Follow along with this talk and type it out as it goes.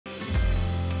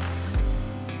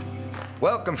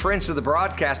Welcome, friends, to the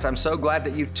broadcast. I'm so glad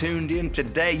that you tuned in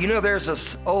today. You know, there's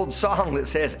this old song that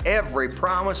says, every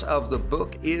promise of the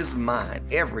book is mine.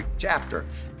 Every chapter,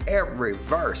 every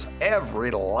verse,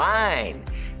 every line.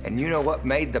 And you know what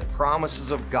made the promises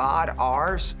of God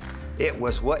ours? It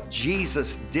was what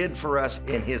Jesus did for us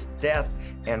in his death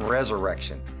and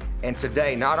resurrection. And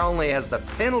today, not only has the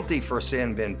penalty for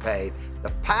sin been paid,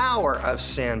 the power of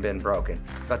sin been broken,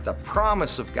 but the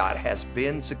promise of God has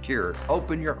been secured.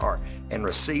 Open your heart and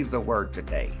receive the word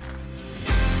today.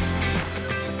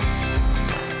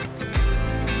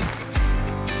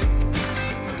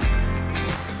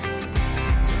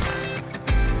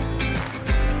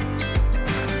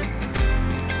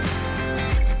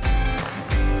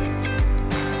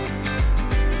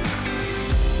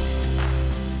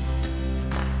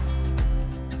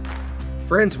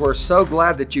 Friends, we're so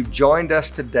glad that you joined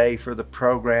us today for the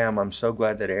program. I'm so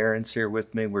glad that Aaron's here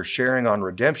with me. We're sharing on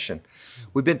redemption.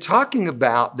 We've been talking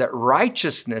about that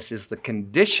righteousness is the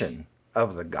condition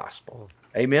of the gospel.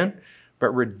 Amen?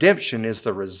 But redemption is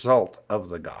the result of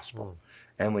the gospel.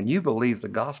 And when you believe the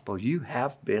gospel, you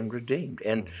have been redeemed.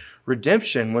 And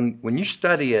redemption, when you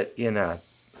study it in a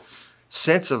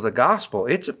sense of the gospel,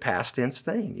 it's a past tense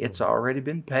thing. It's already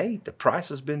been paid. The price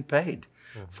has been paid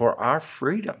for our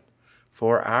freedom,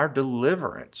 for our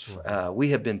deliverance.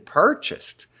 We have been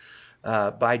purchased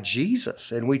by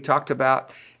Jesus. And we talked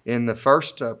about in the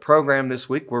first program this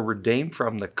week, we're redeemed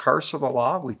from the curse of the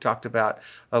law. We talked about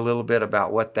a little bit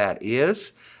about what that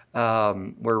is.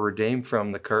 We're redeemed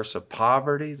from the curse of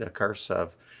poverty, the curse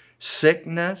of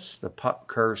sickness, the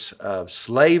curse of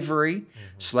slavery,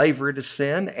 slavery to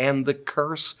sin, and the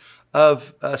curse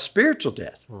of spiritual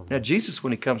death. Now, Jesus,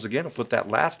 when he comes again, will put that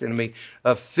last enemy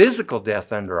of physical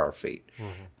death under our feet.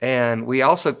 And we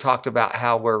also talked about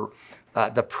how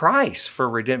the price for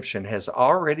redemption has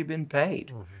already been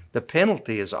paid. The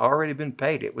penalty has already been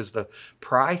paid. It was the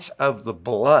price of the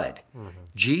blood.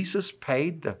 Jesus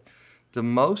paid the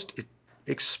most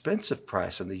expensive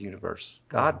price in the universe.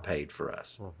 God paid for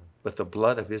us with the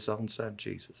blood of his own son,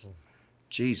 Jesus.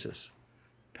 Jesus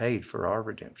paid for our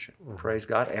redemption. Praise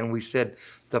God. And we said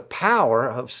the power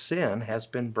of sin has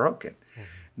been broken.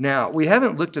 Now, we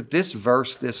haven't looked at this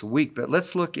verse this week, but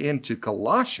let's look into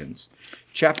Colossians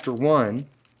chapter 1.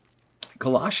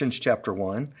 Colossians chapter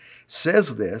 1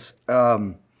 says this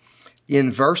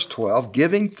in verse 12,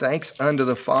 giving thanks unto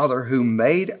the Father who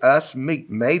made us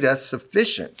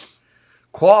sufficient.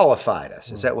 Qualified us.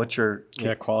 Is that what you're...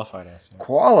 Yeah, qualified us. Yeah.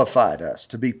 Qualified us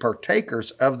to be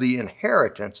partakers of the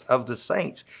inheritance of the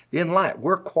saints in light.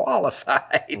 We're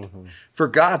qualified for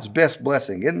God's best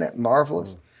blessing. Isn't that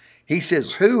marvelous? He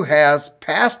says, who has,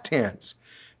 past tense,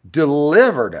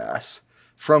 delivered us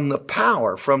from the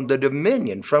power, from the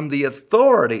dominion, from the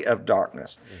authority of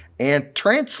darkness, and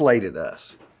translated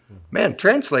us. Man,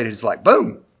 translated is like,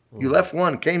 boom, you left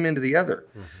one, came into the other.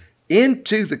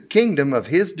 Into the kingdom of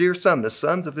his dear Son, the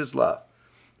sons of his love,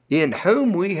 in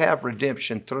whom we have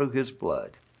redemption through his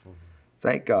blood.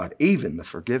 Thank God, even the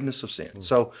forgiveness of sin.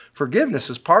 So forgiveness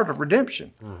is part of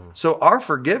redemption. So our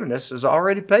forgiveness is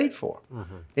already paid for.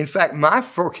 In fact, my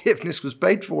forgiveness was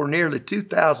paid for nearly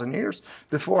 2,000 years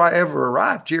before I ever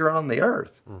arrived here on the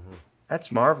earth.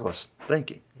 That's marvelous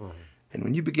thinking. And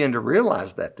when you begin to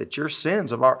realize that your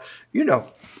sins of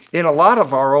in a lot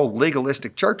of our old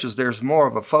legalistic churches, there's more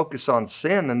of a focus on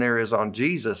sin than there is on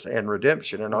Jesus and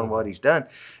redemption and on what he's done.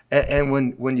 And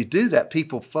when you do that,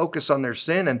 people focus on their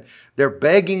sin and they're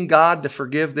begging God to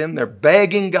forgive them. They're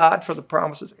begging God for the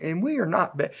promises. And we are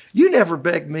not begging. You never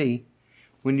begged me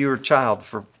when you were a child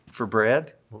for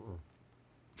bread.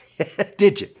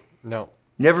 Did you? No.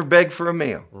 Never begged for a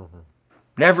meal.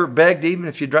 Never begged even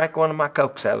if you drank one of my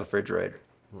Cokes out of the refrigerator.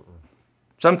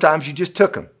 Sometimes you just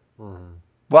took them.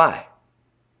 Why?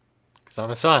 Because I'm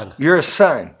a son. You're a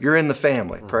son. You're in the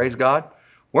family. Praise God.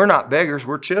 We're not beggars.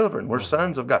 We're children. We're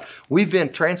sons of God. We've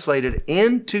been translated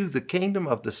into the kingdom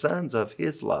of the sons of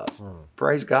his love.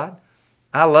 Praise God.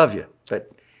 I love you.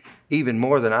 But even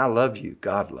more than I love you,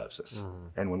 God loves us.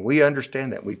 And when we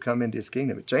understand that, we come into his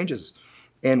kingdom, it changes us.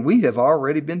 And we have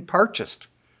already been purchased.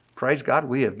 Praise God,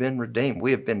 we have been redeemed.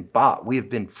 We have been bought. We have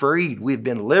been freed. We have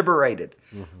been liberated.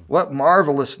 What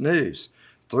marvelous news.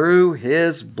 Through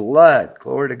his blood,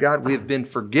 glory to God, we have been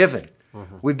forgiven.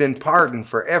 We've been pardoned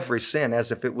for every sin as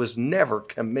if it was never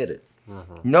committed.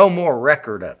 No more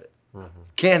record of it.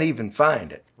 Can't even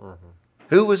find it.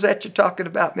 Who was that you're talking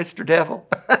about, Mr. Devil?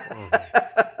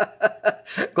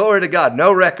 Glory to God,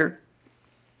 no record.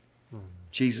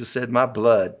 Jesus said, my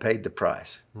blood paid the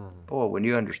price. Boy, when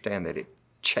you understand that, it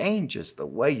changes the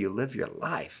way you live your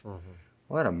life.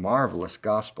 What a marvelous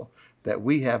gospel. that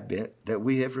we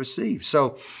have received.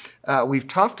 So we've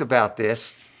talked about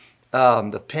this.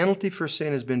 The penalty for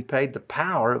sin has been paid. The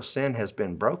power of sin has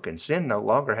been broken. Sin no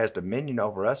longer has dominion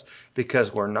over us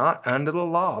because we're not under the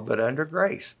law, but under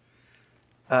grace.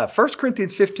 1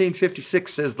 Corinthians 15:56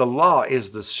 says the law is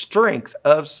the strength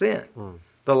of sin.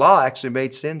 The law actually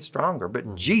made sin stronger,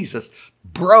 but Jesus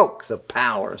broke the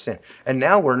power of sin. And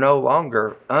now we're no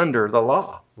longer under the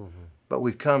law, but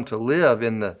we've come to live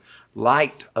in the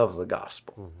light of the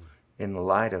gospel, in the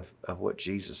light of what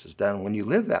Jesus has done. When you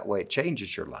live that way, it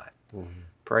changes your life.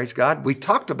 Praise God. We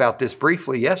talked about this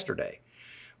briefly yesterday.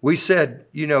 We said,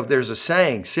 there's a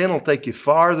saying, sin will take you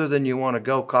farther than you want to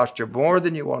go, cost you more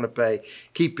than you want to pay,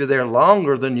 keep you there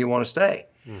longer than you want to stay.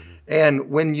 And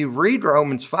when you read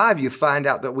Romans 5, you find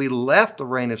out that we left the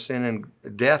reign of sin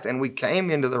and death and we came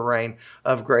into the reign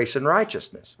of grace and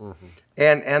righteousness.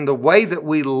 And the way that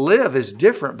we live is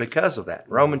different because of that.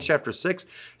 Romans chapter 6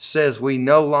 says we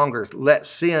no longer let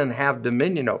sin have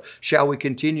dominion over. Shall we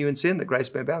continue in sin that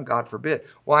grace may abound? God forbid.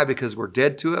 Why? Because we're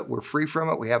dead to it. We're free from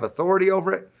it. We have authority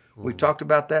over it. We talked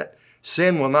about that.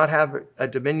 Sin will not have a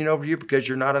dominion over you because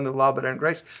you're not under the law but under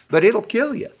grace, but it'll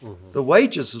kill you. The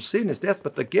wages of sin is death,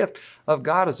 but the gift of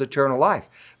God is eternal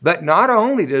life. But not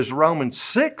only does Romans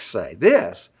 6 say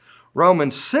this,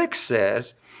 Romans 6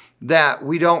 says that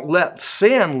we don't let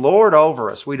sin lord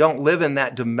over us. We don't live in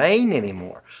that domain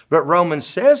anymore. But Romans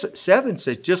 7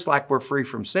 says just like we're free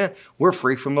from sin, we're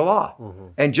free from the law.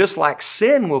 And just like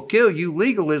sin will kill you,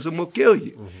 legalism will kill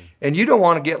you. And you don't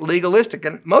want to get legalistic.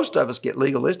 And most of us get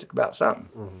legalistic about something.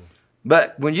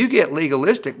 But when you get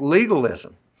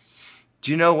legalism,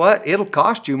 do you know what? It'll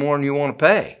cost you more than you want to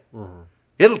pay.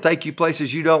 It'll take you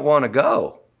places you don't want to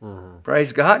go.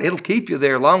 Praise God. It'll keep you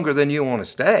there longer than you want to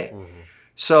stay.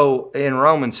 So in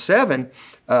Romans 7,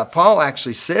 Paul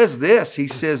actually says this. He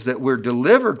says that we're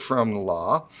delivered from the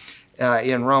law.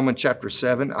 In Romans chapter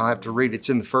 7, I'll have to read.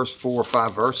 It's in the first 4 or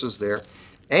 5 verses there.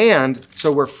 And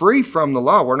so we're free from the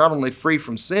law. We're not only free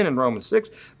from sin in Romans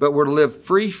 6, but we're to live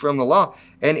free from the law.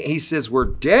 And he says we're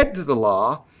dead to the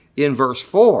law in verse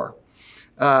 4.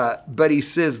 But he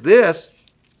says this,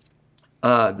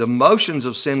 the motions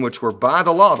of sin which were by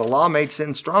the law made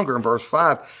sin stronger in verse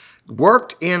 5,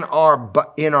 worked in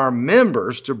our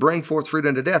members to bring forth fruit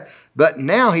unto death. But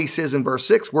now he says in verse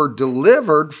 6, we're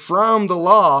delivered from the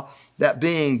law, that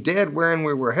being dead wherein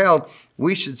we were held,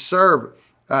 we should serve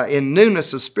in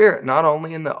newness of spirit, not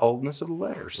only in the oldness of the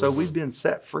letter. So we've been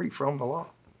set free from the law.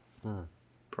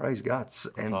 Praise God. That's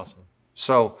awesome.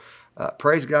 So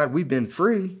praise God, we've been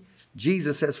free.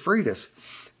 Jesus has freed us.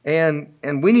 And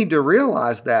we need to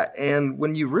realize that. And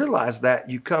when you realize that,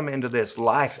 you come into this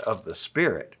life of the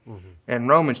Spirit. And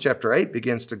Romans chapter 8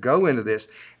 begins to go into this.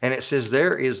 And it says,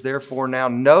 there is therefore now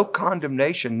no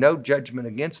condemnation, no judgment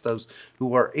against those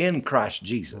who are in Christ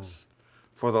Jesus.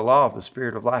 For the law of the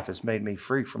Spirit of life has made me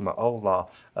free from the old law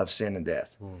of sin and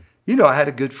death. I had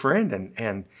a good friend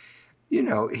and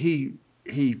he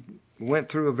went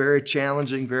through a very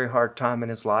challenging, very hard time in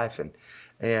his life.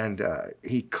 And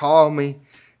he called me.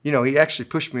 He actually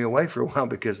pushed me away for a while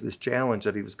because of this challenge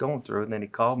that he was going through. And then he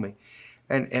called me.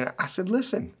 And I said,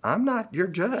 listen, I'm not your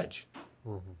judge.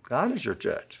 God is your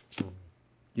judge.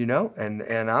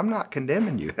 And I'm not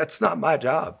condemning you. That's not my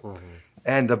job.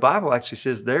 And the Bible actually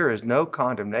says there is no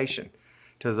condemnation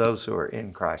to those who are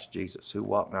in Christ Jesus, who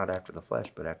walk not after the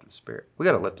flesh, but after the Spirit. We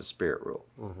got to let the Spirit rule.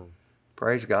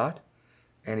 Praise God.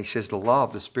 And he says the law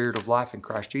of the Spirit of life in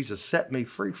Christ Jesus set me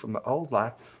free from the old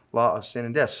life, law of sin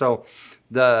and death. So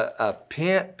the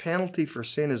penalty for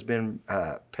sin has been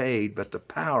paid, but the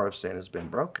power of sin has been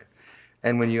broken.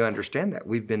 And when you understand that,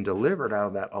 we've been delivered out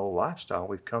of that old lifestyle.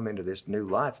 We've come into this new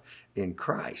life in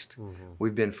Christ.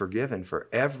 We've been forgiven for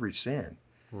every sin.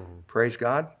 Praise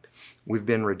God. We've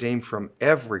been redeemed from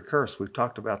every curse. We've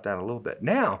talked about that a little bit.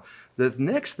 Now, the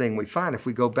next thing we find, if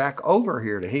we go back over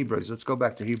here to Hebrews, let's go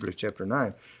back to Hebrews chapter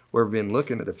 9, where we've been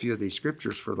looking at a few of these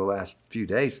scriptures for the last few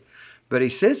days. But he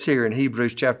says here in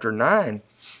Hebrews chapter 9,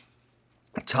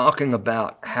 talking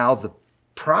about how the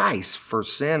price for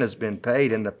sin has been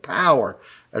paid and the power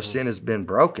of sin has been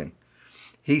broken.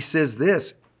 He says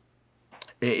this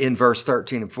in verse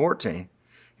 13 and 14.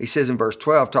 He says in verse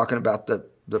 12, talking about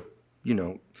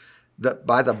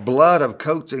by the blood of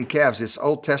goats and calves, this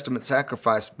Old Testament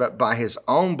sacrifice, but by his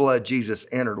own blood, Jesus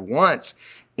entered once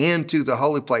into the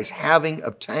holy place, having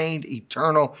obtained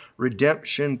eternal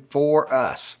redemption for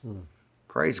us.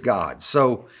 Praise God.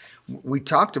 So we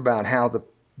talked about how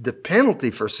the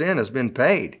penalty for sin has been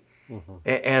paid.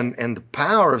 And the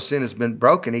power of sin has been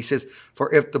broken. He says,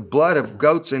 for if the blood of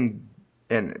goats and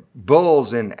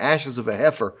bulls and ashes of a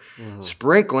heifer,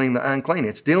 sprinkling the unclean,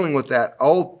 it's dealing with that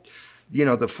old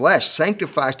the flesh,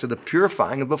 sanctifies to the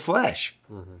purifying of the flesh.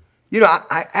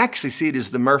 I actually see it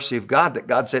as the mercy of God that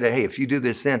God said, hey, if you do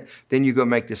this then you go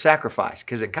make the sacrifice,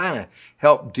 because it kind of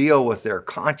helped deal with their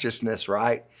consciousness,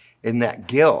 right, in that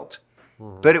guilt.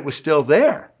 But it was still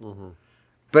there.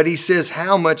 But he says,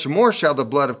 how much more shall the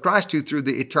blood of Christ, who through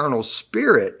the eternal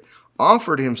Spirit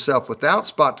offered himself without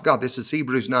spot to God, this is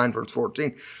Hebrews 9, verse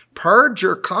 14, purge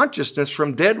your consciousness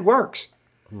from dead works.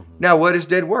 Now, what is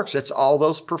dead works? It's all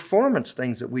those performance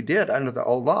things that we did under the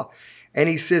old law. And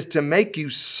he says to make you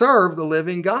serve the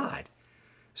living God.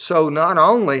 So not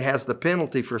only has the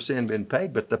penalty for sin been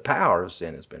paid, but the power of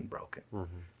sin has been broken.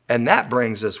 And that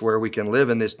brings us where we can live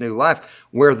in this new life,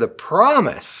 where the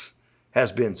promise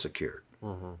has been secured.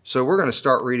 So we're going to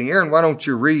start reading. Aaron, why don't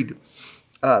you read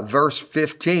verse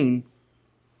 15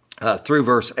 through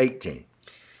verse 18.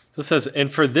 So it says,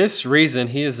 and for this reason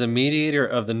he is the mediator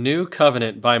of the new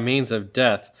covenant by means of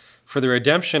death, for the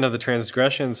redemption of the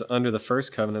transgressions under the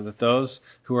first covenant, that those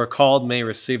who are called may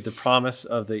receive the promise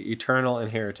of the eternal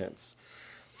inheritance.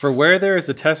 For where there is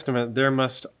a testament, there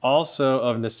must also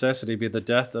of necessity be the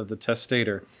death of the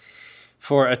testator.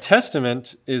 For a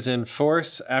testament is in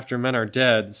force after men are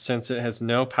dead, since it has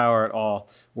no power at all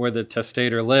where the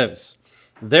testator lives.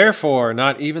 Therefore,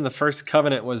 not even the first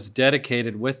covenant was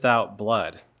dedicated without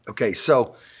blood. Okay,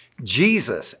 so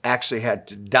Jesus actually had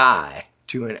to die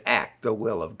to enact the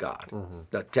will of God,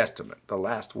 the testament, the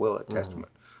last will and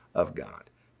testament of God.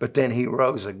 But then he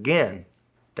rose again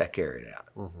to carry it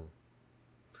out.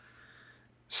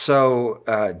 So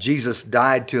Jesus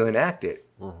died to enact it.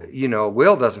 A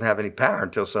will doesn't have any power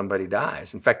until somebody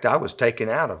dies. In fact, I was taken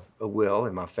out of a will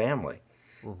in my family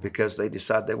because they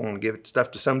decided they want to give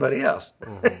stuff to somebody else.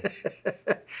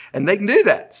 And they can do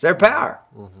that. It's their power,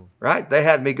 right? They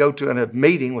had me go to a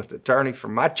meeting with the attorney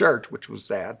from my church, which was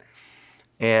sad.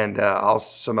 And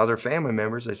some other family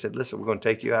members, they said, listen, we're going to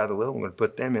take you out of the will. We're going to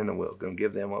put them in the will. We're going to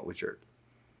give them what was yours.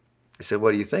 They said,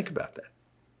 what do you think about that?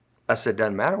 I said,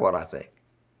 doesn't matter what I think.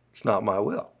 It's not my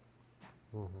will.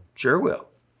 It's your will.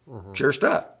 It's your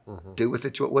stuff. Do with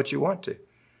it what you want to.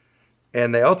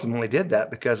 And they ultimately did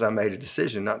that because I made a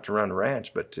decision not to run a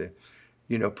ranch, but to,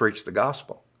 preach the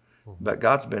gospel. But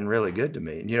God's been really good to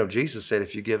me. And, Jesus said,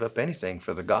 if you give up anything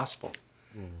for the gospel,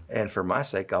 and for my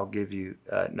sake, I'll give you,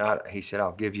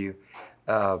 I'll give you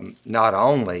not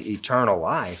only eternal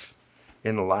life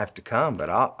in the life to come, but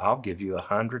I'll give you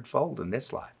 100-fold in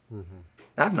this life.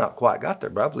 I've not quite got there,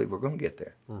 but I believe we're going to get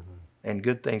there. And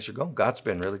good things are going. God's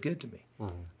been really good to me.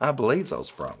 I believe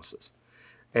those promises.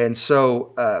 And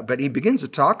so, but he begins to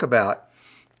talk about,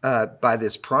 by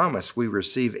this promise, we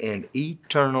receive an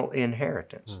eternal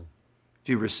inheritance. If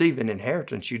you receive an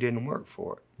inheritance, you didn't work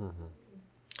for it.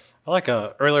 I like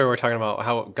earlier we were talking about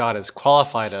how God has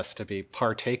qualified us to be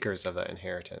partakers of that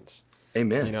inheritance.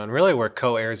 Amen. And really we're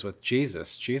co-heirs with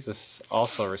Jesus. Jesus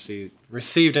also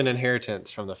received an inheritance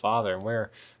from the Father, and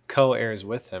we're co-heirs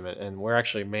with him, and we're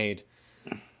actually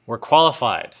we're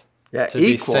qualified to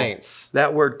be saints.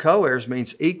 That word co-heirs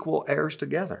means equal heirs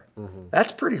together.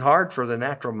 That's pretty hard for the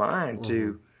natural mind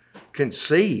to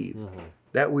conceive,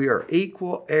 that we are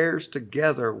equal heirs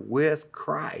together with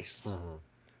Christ.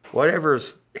 Whatever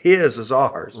is his is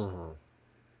ours.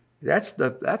 That's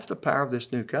the power of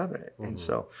this new covenant. And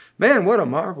so, man, what a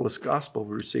marvelous gospel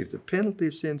we received. The penalty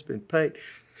of sin's been paid.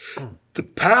 The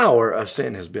power of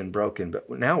sin has been broken. But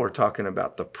now we're talking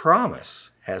about the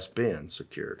promise has been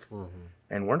secured.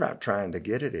 And we're not trying to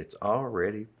get it. It's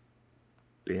already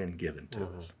been given to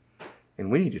us. And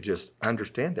we need to just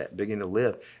understand that, begin to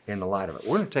live in the light of it.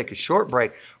 We're going to take a short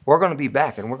break. We're going to be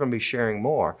back, and we're going to be sharing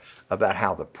more about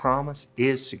how the promise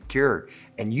is secured.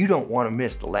 And you don't want to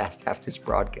miss the last half of this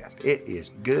broadcast. It is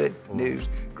good news,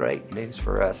 great news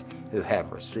for us who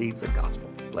have received the gospel.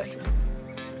 Blessings.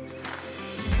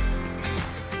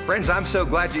 Friends, I'm so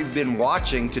glad you've been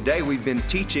watching. Today we've been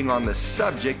teaching on the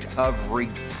subject of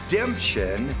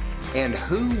redemption and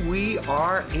who we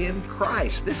are in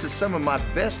Christ. This is some of my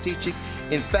best teaching.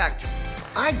 In fact,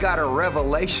 I got a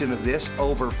revelation of this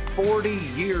over 40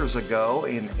 years ago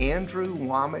in Andrew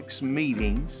Womack's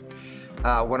meetings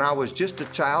when I was just a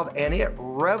child, and it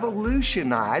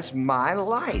revolutionized my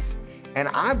life. And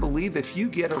I believe if you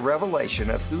get a revelation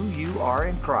of who you are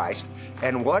in Christ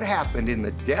and what happened in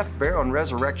the death, burial, and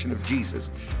resurrection of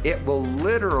Jesus, it will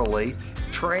literally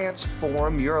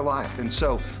transform your life. And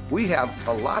so we have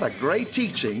a lot of great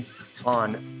teaching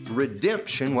on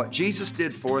redemption, what Jesus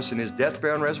did for us in his death,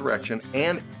 burial, and resurrection,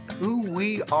 and who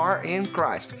we are in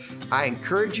Christ. I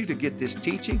encourage you to get this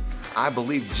teaching. I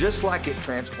believe just like it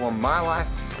transformed my life,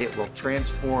 it will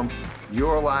transform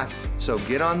your life. So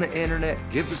get on the internet,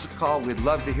 give us a call. We'd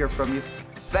love to hear from you.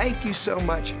 Thank you so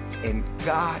much. And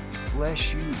God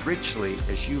bless you richly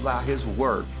as you allow His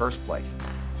Word first place.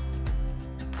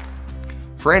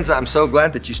 Friends, I'm so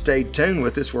glad that you stayed tuned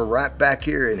with us. We're right back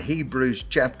here in Hebrews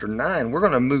chapter 9. We're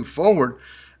going to move forward.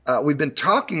 We've been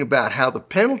talking about how the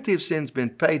penalty of sin's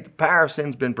been paid, the power of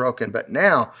sin's been broken, but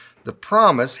now the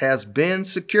promise has been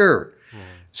secured.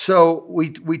 So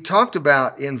we talked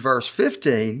about in verse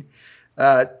 15,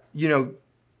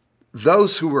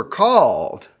 those who were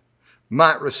called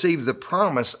might receive the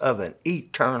promise of an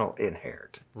eternal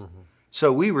inheritance.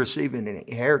 So we receive an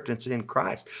inheritance in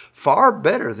Christ, far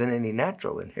better than any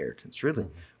natural inheritance, really,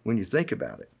 when you think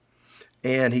about it.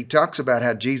 And he talks about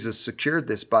how Jesus secured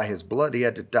this by His blood. He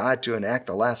had to die to enact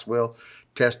the last will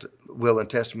and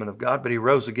testament of God, but He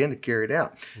rose again to carry it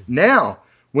out. Now,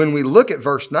 when we look at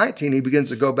verse 19, he begins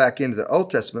to go back into the Old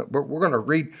Testament, but we're going to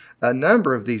read a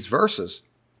number of these verses.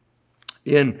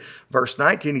 In verse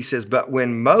 19, he says, but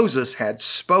when Moses had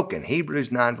spoken,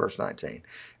 Hebrews 9, verse 19,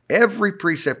 every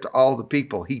precept to all the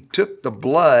people, he took the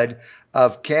blood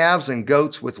of calves and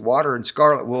goats with water and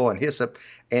scarlet wool and hyssop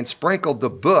and sprinkled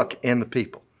the book in the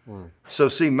people. So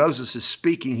see, Moses is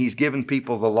speaking. He's given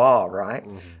people the law, right?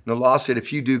 And the law said,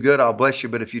 if you do good, I'll bless you,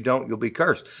 but if you don't, you'll be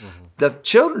cursed. The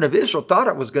children of Israel thought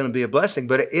it was going to be a blessing,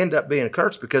 but it ended up being a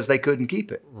curse because they couldn't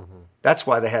keep it. That's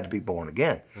why they had to be born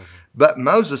again. But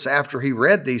Moses, after he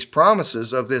read these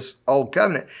promises of this old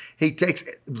covenant, he takes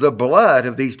the blood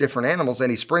of these different animals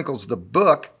and he sprinkles the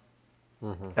book,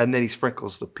 and then he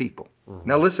sprinkles the people.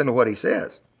 Now listen to what he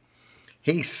says.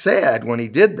 He said when he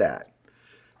did that,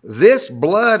 this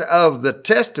blood of the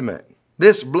testament,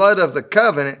 this blood of the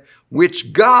covenant,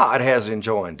 which God has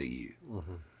enjoined to you.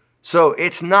 So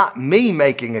it's not me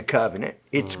making a covenant,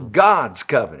 it's God's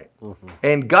covenant.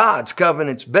 And God's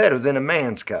covenant's better than a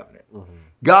man's covenant.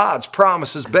 God's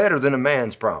promise is better than a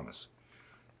man's promise.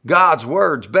 God's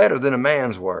word's better than a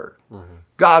man's word.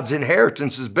 God's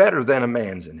inheritance is better than a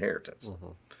man's inheritance.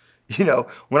 You know,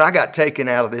 when I got taken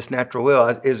out of this natural will,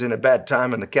 I was in a bad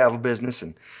time in the cattle business,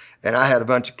 and I had a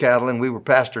bunch of cattle, and we were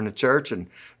pastoring the church, and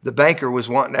the banker was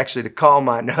wanting actually to call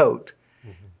my note.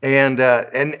 And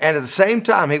at the same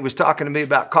time, he was talking to me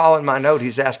about calling my note.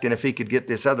 He's asking if he could get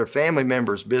this other family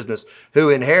member's business who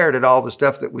inherited all the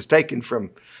stuff that was taken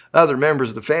from other members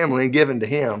of the family and given to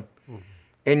him.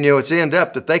 And, you know, it's ended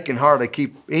up that they can hardly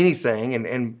keep anything.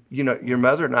 And you know, your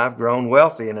mother and I have grown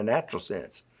wealthy in a natural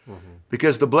sense.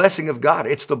 Because the blessing of God,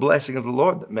 it's the blessing of the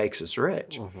Lord that makes us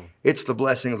rich. It's the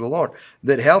blessing of the Lord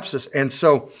that helps us. And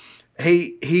so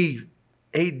he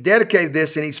dedicated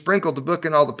this, and he sprinkled the book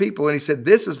in all the people, and he said,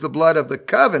 this is the blood of the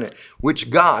covenant which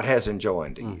God has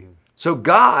enjoined to you. So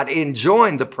God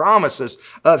enjoined the promises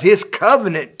of His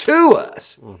covenant to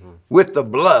us with the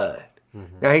blood.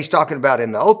 Now he's talking about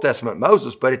in the Old Testament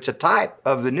Moses, but it's a type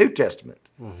of the New Testament.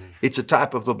 It's a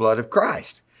type of the blood of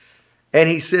Christ. And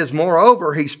he says,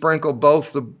 moreover, he sprinkled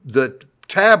both the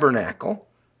tabernacle,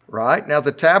 right? Now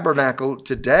the tabernacle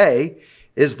today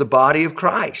is the body of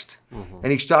Christ.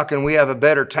 And he's talking, we have a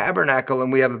better tabernacle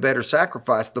and we have a better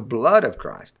sacrifice, the blood of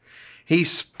Christ. He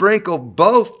sprinkled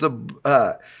both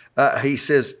he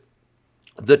says,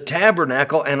 the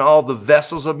tabernacle and all the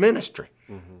vessels of ministry.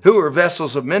 Who are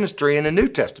vessels of ministry in a New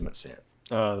Testament sense?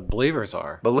 Believers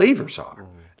are. Believers are.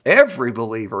 Every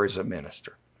believer is a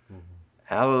minister.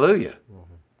 Hallelujah.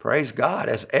 Praise God.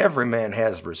 As every man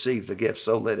has received the gift,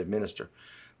 so let it minister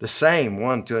the same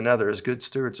one to another as good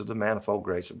stewards of the manifold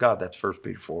grace of God. That's 1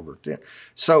 Peter 4, verse 10.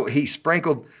 So he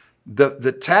sprinkled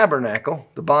the tabernacle,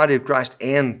 the body of Christ,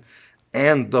 and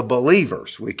the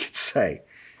believers, we could say.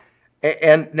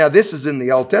 And now this is in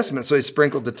the Old Testament, so he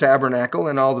sprinkled the tabernacle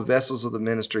and all the vessels of the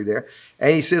ministry there.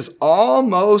 And he says,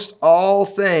 almost all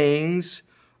things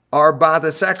are by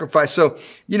the sacrifice. So,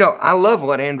 you know, I love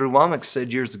what Andrew Womack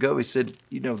said years ago. He said,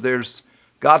 you know,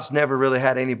 God's never really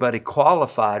had anybody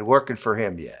qualified working for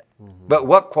Him yet. But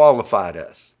what qualified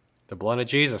us? The blood of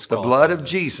Jesus. The blood of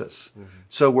Jesus.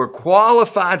 So we're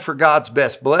qualified for God's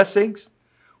best blessings.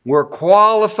 We're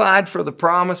qualified for the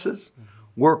promises.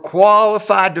 We're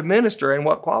qualified to minister. And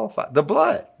what qualified? The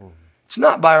blood. It's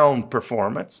not by our own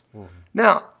performance.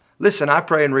 Now, listen, I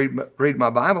pray and read my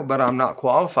Bible, but I'm not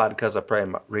qualified because I pray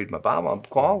and read my Bible. I'm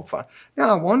qualified. Now,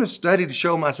 I want to study to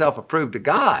show myself approved to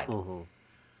God.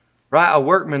 Right? A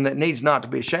workman that needs not to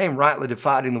be ashamed, rightly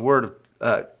dividing the word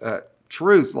of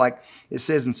truth, like it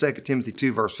says in 2 Timothy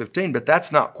 2, verse 15. But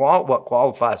that's not what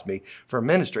qualifies me for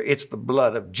ministry. It's the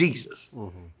blood of Jesus.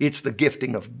 It's the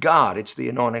gifting of God. It's the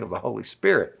anointing of the Holy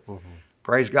Spirit.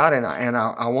 Praise God. And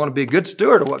I want to be a good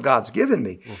steward of what God's given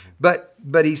me. But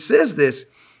he says this,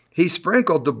 He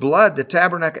sprinkled the blood, the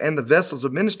tabernacle, and the vessels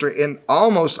of ministry, and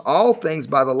almost all things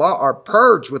by the law are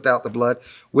purged without the blood.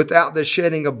 Without the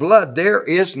shedding of blood, there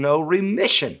is no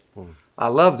remission. I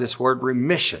love this word,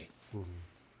 remission.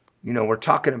 You know, we're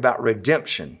talking about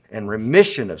redemption and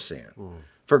remission of sin.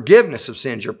 Forgiveness of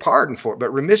sins, you're pardoned for it.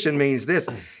 But remission means this.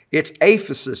 It's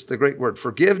aphesis, the Greek word.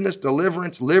 Forgiveness,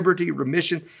 deliverance, liberty,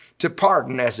 remission, to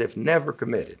pardon as if never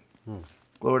committed.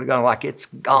 Glory to God, like it's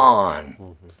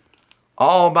gone.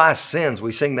 All my sins,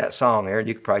 we sing that song, Aaron,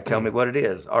 you could probably tell me what it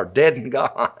is, are dead and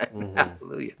gone.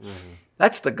 Hallelujah.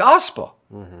 That's the gospel.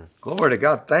 Glory to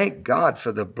God. Thank God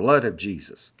for the blood of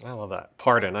Jesus. I love that.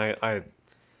 Pardon. I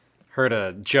heard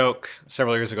a joke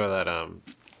several years ago that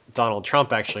Donald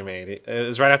Trump actually made. It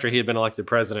was right after he had been elected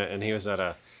president, and he was at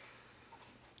a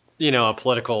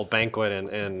political banquet,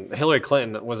 and Hillary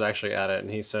Clinton was actually at it, and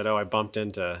he said, "Oh, I bumped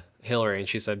into Hillary," and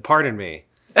she said, "Pardon me."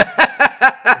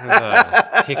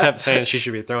 He kept saying she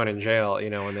should be thrown in jail,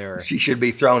 when they were... She should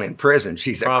be thrown in prison.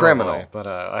 She's probably, a criminal. But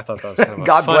I thought that was kind of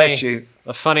God bless you.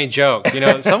 A funny joke.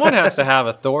 Someone has to have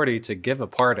authority to give a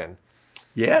pardon.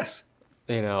 Yes.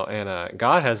 And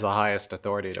God has the highest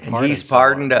authority to pardon. And He's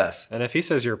pardoned us. And if He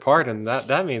says you're pardoned,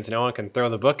 that means no one can throw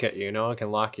the book at you. No one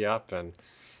can lock you up and...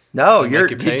 No,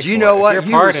 did you know what?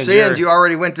 You were sinned. You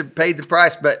already went to pay the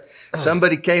price, but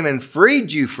somebody came and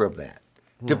freed you from that.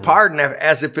 To pardon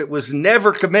as if it was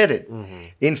never committed.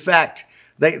 In fact,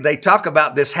 they talk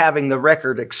about this having the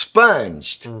record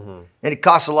expunged. And it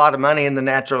costs a lot of money in the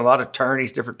natural, a lot of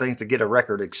attorneys, different things to get a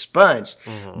record expunged.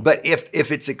 But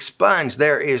if it's expunged,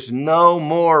 there is no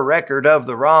more record of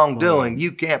the wrongdoing.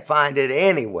 You can't find it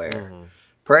anywhere.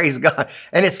 Praise God.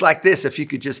 And it's like this, if you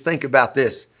could just think about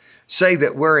this. Say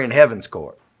that we're in heaven's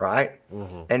court, right?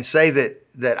 And say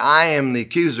that I am the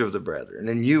accuser of the brethren,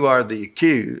 and you are the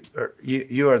accused, or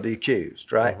you are the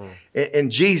accused, right? And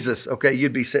Jesus, okay,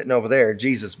 you'd be sitting over there,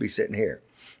 Jesus be sitting here,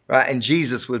 right? And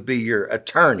Jesus would be your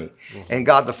attorney, and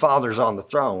God the Father's on the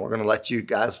throne. We're going to let you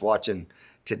guys watching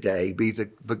today be the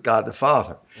God the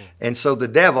Father. And so the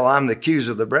devil, I'm the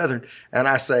accuser of the brethren, and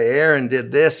I say, Aaron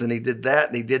did this, and he did that,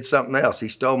 and he did something else. He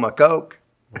stole my Coke.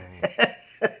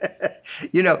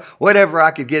 Whatever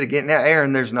I could get against. Now,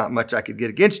 Aaron, there's not much I could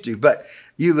get against you, but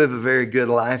you live a very good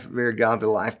life, very godly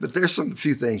life. But there's a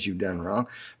few things you've done wrong.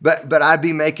 But I'd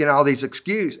be making all these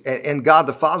excuses. And God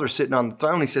the Father sitting on the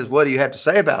throne, He says, what do you have to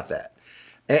say about that?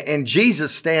 And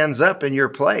Jesus stands up in your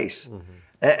place.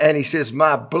 And He says,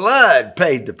 my blood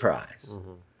paid the price.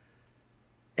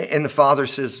 And the Father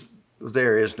says,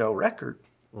 there is no record.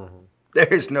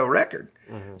 There is no record.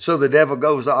 So the devil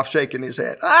goes off shaking his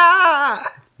head.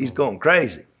 He's going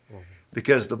crazy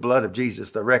because the blood of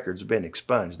Jesus, the record's been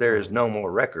expunged. There is no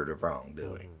more record of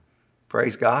wrongdoing.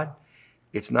 Praise God.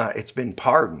 It's been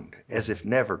pardoned as if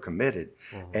never committed,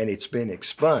 and it's been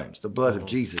expunged. The blood of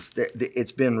Jesus,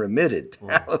 it's been remitted.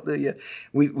 Hallelujah.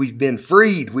 We've been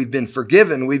freed. We've been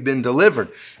forgiven. We've been delivered.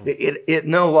 It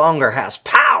no longer has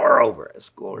power over us.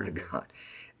 Glory to God.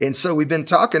 And so we've been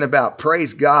talking about,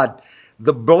 praise God,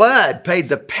 the blood paid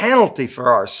the penalty for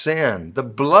our sin. The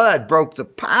blood broke the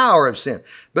power of sin.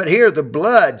 But here the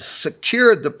blood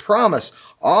secured the promise.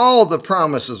 All the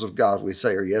promises of God, we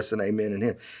say, are yes and amen in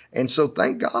Him. And so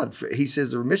thank God. He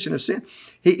says the remission of sin.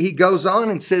 He goes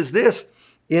on and says this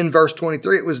in verse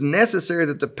 23. It was necessary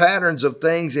that the patterns of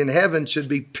things in heaven should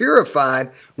be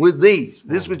purified with these.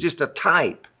 This was just a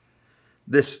type.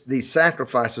 These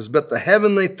sacrifices, but the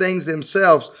heavenly things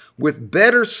themselves with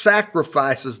better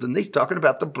sacrifices than these, talking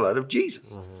about the blood of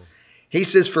Jesus. He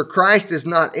says, for Christ is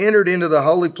not entered into the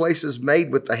holy places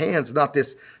made with the hands, not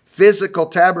this physical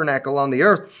tabernacle on the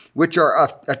earth, which are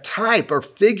a type or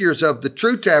figures of the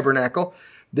true tabernacle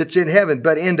that's in heaven,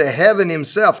 but into heaven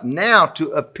Himself, now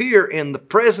to appear in the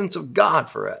presence of God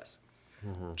for us.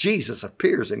 Jesus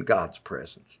appears in God's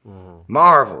presence.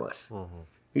 Marvelous.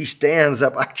 He stands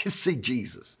up. I just see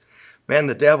Jesus. Man,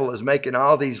 the devil is making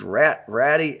all these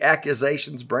ratty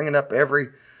accusations, bringing up every,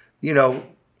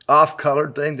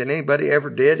 off-colored thing that anybody ever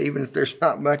did, even if there's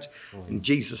not much. And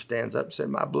Jesus stands up and said,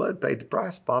 my blood paid the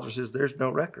price. The Father says, there's no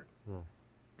record.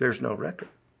 There's no record.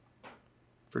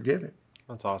 Forgive him.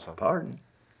 That's awesome. Pardon.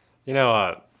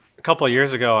 A couple of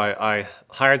years ago, I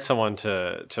hired someone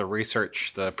to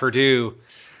research the Perdue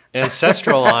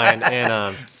ancestral line,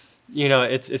 and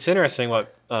it's interesting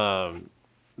what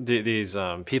these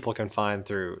people can find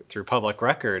through public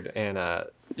record, and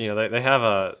they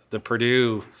have the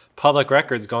Perdue public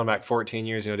records going back 14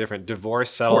 years. Different divorce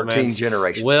settlements, 14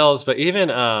 generations, wills, but even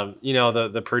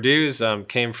the Perdues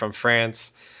came from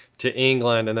France to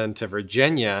England and then to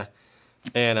Virginia,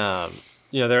 and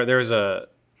there's a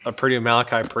Perdue,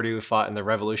 Malachi Perdue fought in the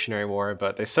Revolutionary War,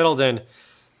 but they settled in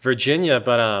Virginia,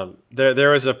 but there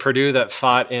was a Perdue that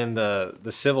fought in the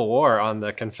Civil War on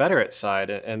the Confederate side,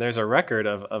 and there's a record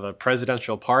of a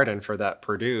presidential pardon for that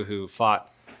Perdue who fought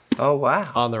Oh, wow.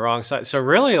 on the wrong side. So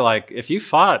really, like, if you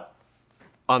fought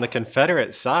on the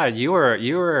Confederate side, you were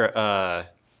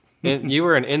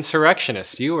an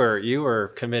insurrectionist. You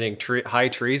were committing high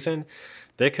treason.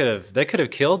 They could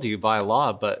have killed you by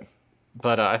law,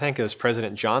 but I think it was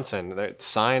President Johnson that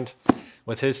signed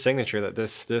with his signature that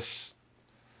this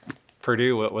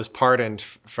Perdue was pardoned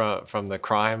from the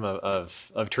crime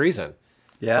of treason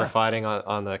for fighting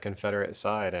on the Confederate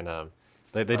side, and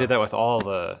they did that with all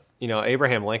the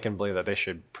Abraham Lincoln believed that they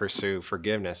should pursue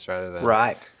forgiveness rather than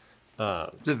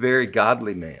He's a very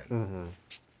godly man,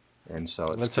 and so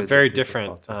it's a very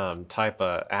different type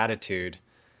of attitude.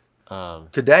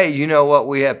 Today, you know what?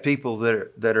 We have people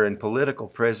that are in political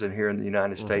prison here in the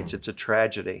United States. It's a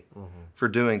tragedy for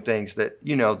doing things that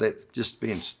that just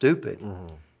being stupid.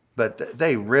 But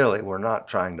they really were not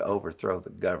trying to overthrow the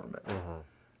government.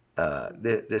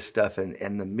 This stuff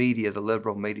and the media, the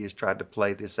liberal media, has tried to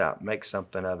play this out, make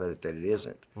something of it that it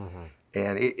isn't.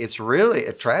 And it's really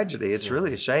a tragedy. It's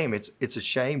really a shame. It's a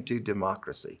shame to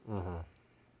democracy.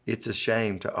 It's a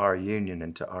shame to our union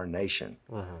and to our nation.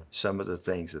 Some of the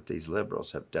things that these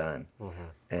liberals have done.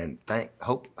 And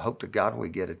hope to God we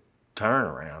get a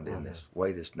turnaround in this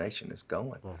way this nation is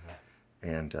going.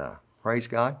 And praise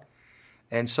God.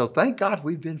 And so thank God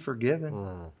we've been forgiven.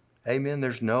 Amen.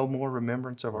 There's no more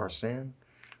remembrance of our sin.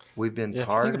 We've been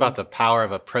pardoned. Think about the power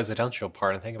of a presidential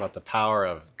pardon. Think about the power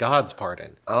of God's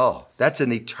pardon. Oh, that's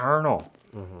an eternal.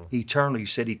 You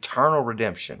said eternal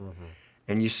redemption.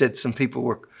 And you said some people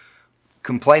were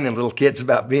complaining, little kids,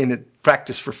 about being at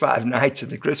practice for 5 nights in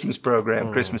the Christmas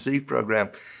program, Christmas Eve program.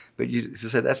 But you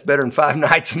said that's better than 5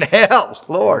 nights in hell.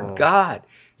 Lord God,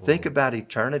 think about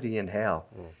eternity in hell.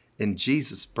 And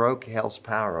Jesus broke hell's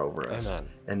power over us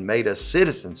and made us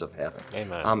citizens of heaven.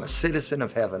 I'm a citizen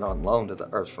of heaven on loan to the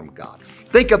earth from God.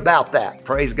 Think about that.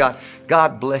 Praise God.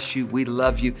 God bless you. We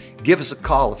love you. Give us a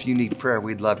call if you need prayer.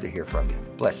 We'd love to hear from you.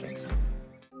 Blessings.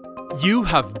 You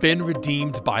have been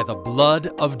redeemed by the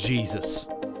blood of Jesus.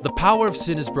 The power of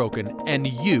sin is broken, and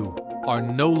you are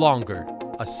no longer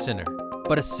a sinner,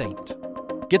 but a saint.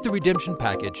 Get the redemption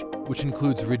package, which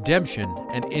includes redemption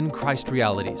and in Christ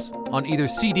realities, on either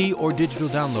CD or digital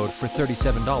download for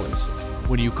 $37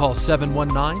 when you call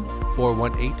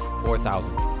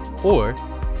 719-418-4000 or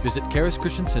visit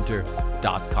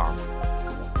CharisChristianCenter.com.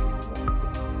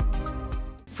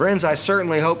 Friends, I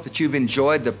certainly hope that you've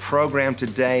enjoyed the program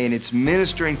today and it's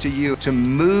ministering to you to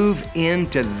move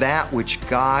into that which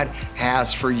God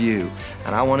has for you.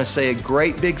 And I want to say a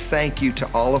great big thank you to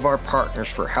all of our partners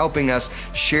for helping us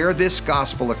share this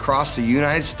gospel across the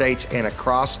United States and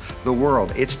across the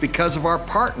world. It's because of our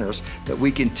partners that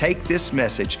we can take this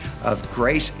message of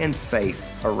grace and faith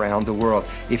around the world.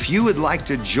 If you would like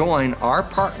to join our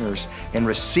partners and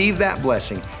receive that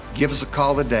blessing, give us a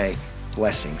call today.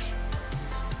 Blessings.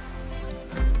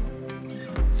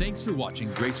 Thanks for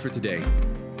watching Grace for Today.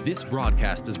 This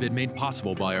broadcast has been made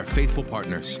possible by our faithful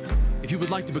partners. If you would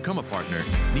like to become a partner,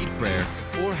 need prayer,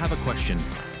 or have a question,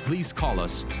 please call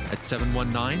us at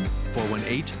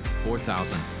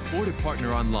 719-418-4000. Or to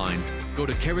partner online, go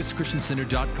to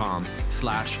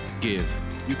CharisChristianCenter.com/give.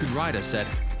 You can write us at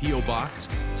P.O. Box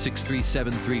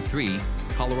 63733,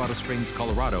 Colorado Springs,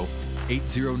 Colorado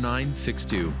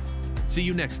 80962. See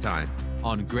you next time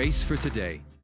on Grace for Today.